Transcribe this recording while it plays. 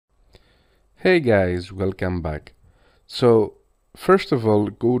Hey guys, welcome back. So, first of all,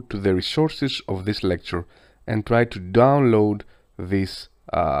 go to the resources of this lecture and try to download this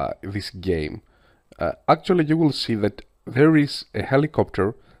game. Actually, you will see that there is a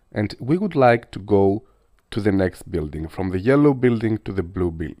helicopter, and we would like to go to the next building, from the yellow building to the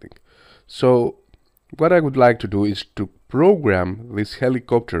blue building. So, what I would like to do is to program this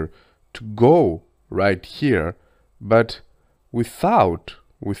helicopter to go right here, but without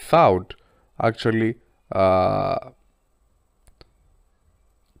actually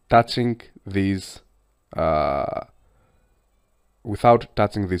touching these uh, without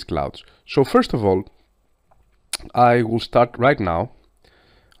touching these clouds. So first of all, I will start right now.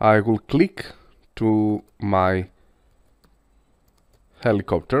 I will click to my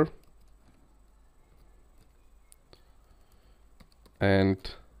helicopter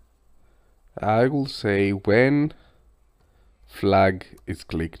and I will say when flag is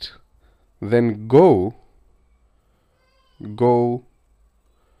clicked, then go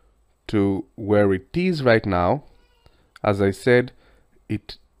to where it is right now. As I said,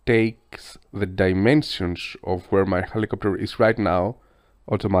 it takes the dimensions of where my helicopter is right now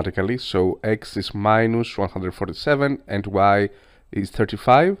automatically. So x is minus 147 and y is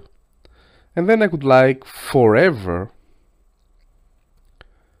 35. And then I would like forever.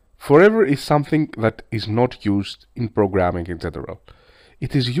 Forever is something that is not used in programming in general.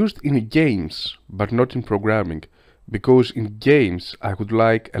 It is used in games, but not in programming, because in games I would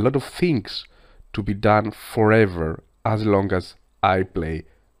like a lot of things to be done forever as long as I play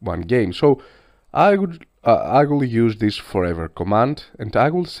one game. So I will use this forever command, and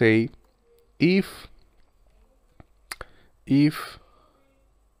I will say if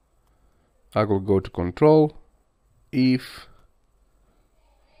I will go to control, if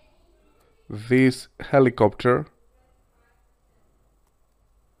this helicopter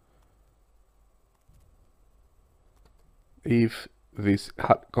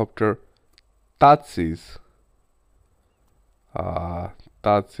touches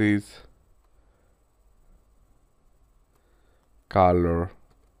color,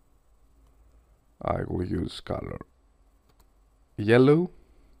 I will use color yellow.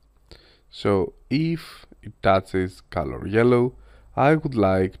 So if it touches color yellow, I would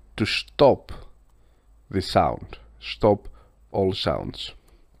like to stop the sound, stop all sounds.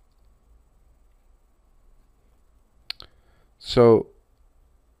 So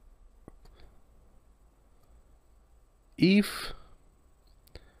if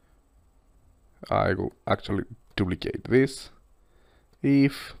I will actually duplicate this,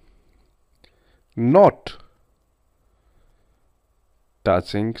 if not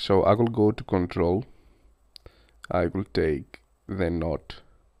touching, so I will go to control, I will take the not,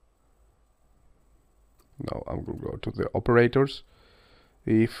 no, I will go to the operators.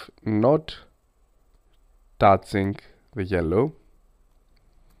 If not touching the yellow,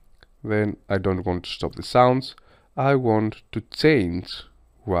 then I don't want to stop the sounds, I want to change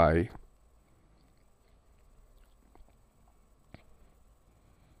Y.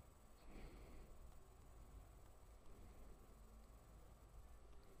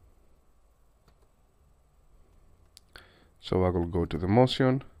 So I will go to the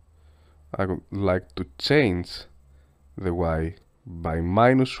motion, I would like to change the Y by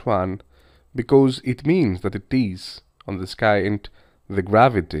 -1, because it means that it is on the sky and the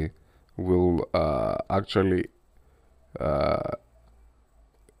gravity will actually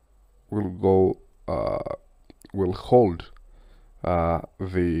will hold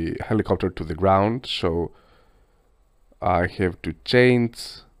the helicopter to the ground. So I have to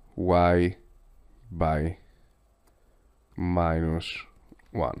change Y by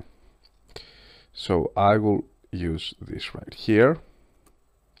 -1. So I will use this right here.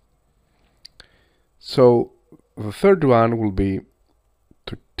 So the third one will be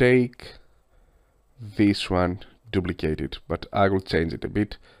to take this one, duplicate it, but I will change it a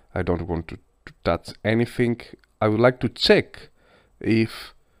bit. I don't want to touch anything. I would like to check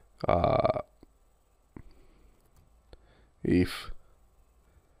if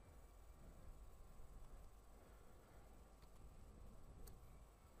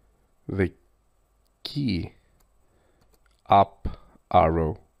the key up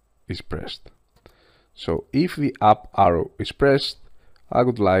arrow is pressed. So if the up arrow is pressed, I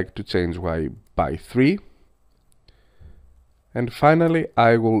would like to change Y by 3. And finally,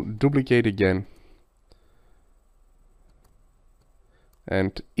 I will duplicate again.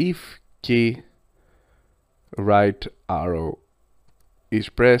 And if key right arrow is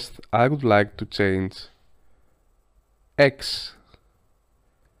pressed, I would like to change X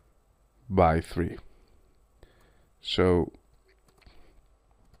by 3. So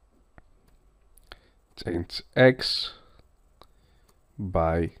change x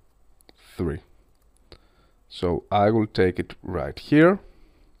by 3. So I will take it right here.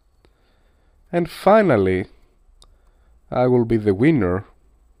 And finally, I will be the winner.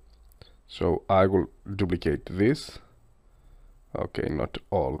 So I will duplicate this. Okay, not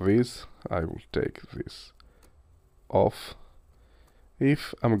all this. I will take this off.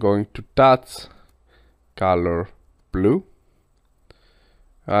 If I'm going to touch color blue,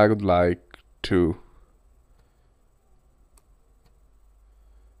 I would like to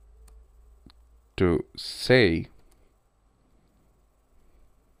say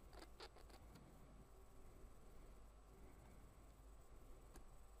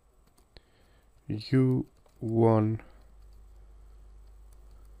you won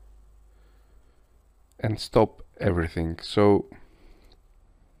and stop everything. So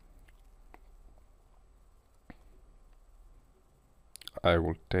I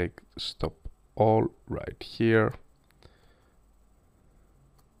will take stop all right here,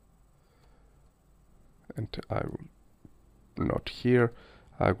 and I will not here.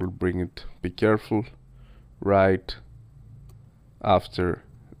 I will bring it, be careful, right after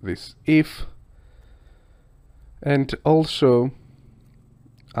this if. And also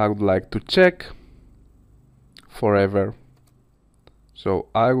I would like to check forever. So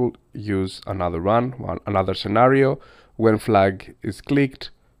I will use another another scenario. When flag is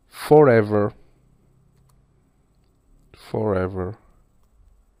clicked, forever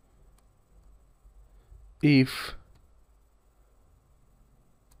if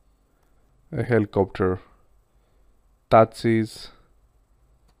a helicopter touches,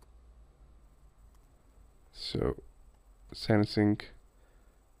 so sensing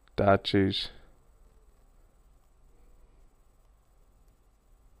touches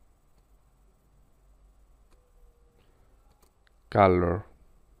color,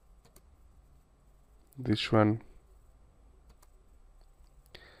 this one,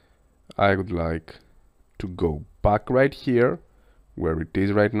 I would like to go back right here where it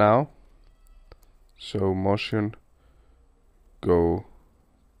is right now. So motion, go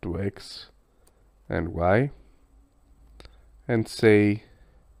to X and Y and say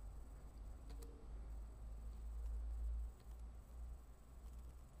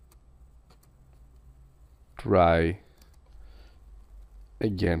try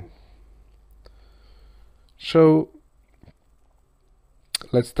again. So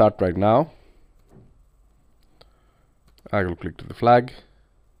let's start right now. I will click to the flag,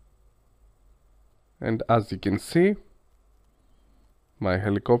 and as you can see, my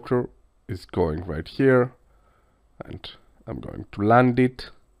helicopter is going right here, and I'm going to land it,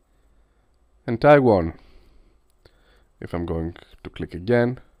 and I won. If I'm going to click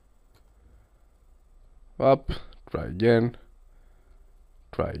again, up, try again,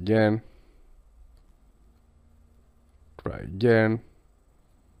 try again, try again,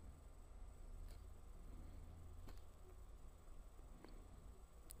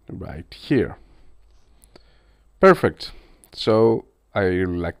 right here. Perfect. So I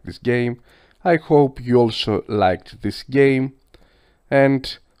really like this game. I hope you also liked this game,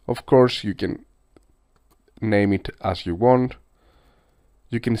 and of course you can name it as you want.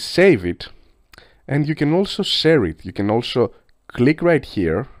 You can save it, and you can also share it. You can also click right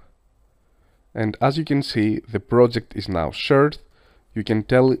here, and as you can see, the project is now shared. You can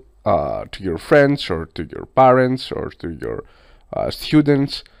tell to your friends or to your parents or to your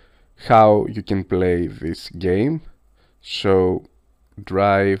students how you can play this game. So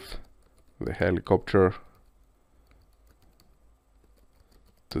drive the helicopter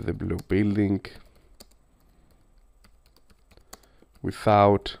to the blue building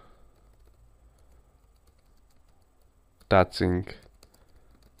without touching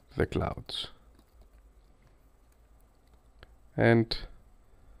the clouds, and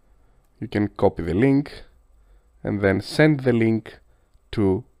you can copy the link and then send the link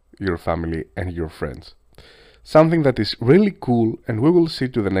to your family and your friends. Something that is really cool, and we will see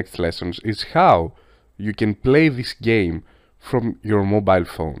to the next lessons, is how you can play this game from your mobile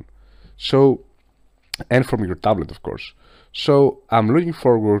phone, so, and from your tablet of course. So I'm looking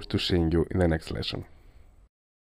forward to seeing you in the next lesson.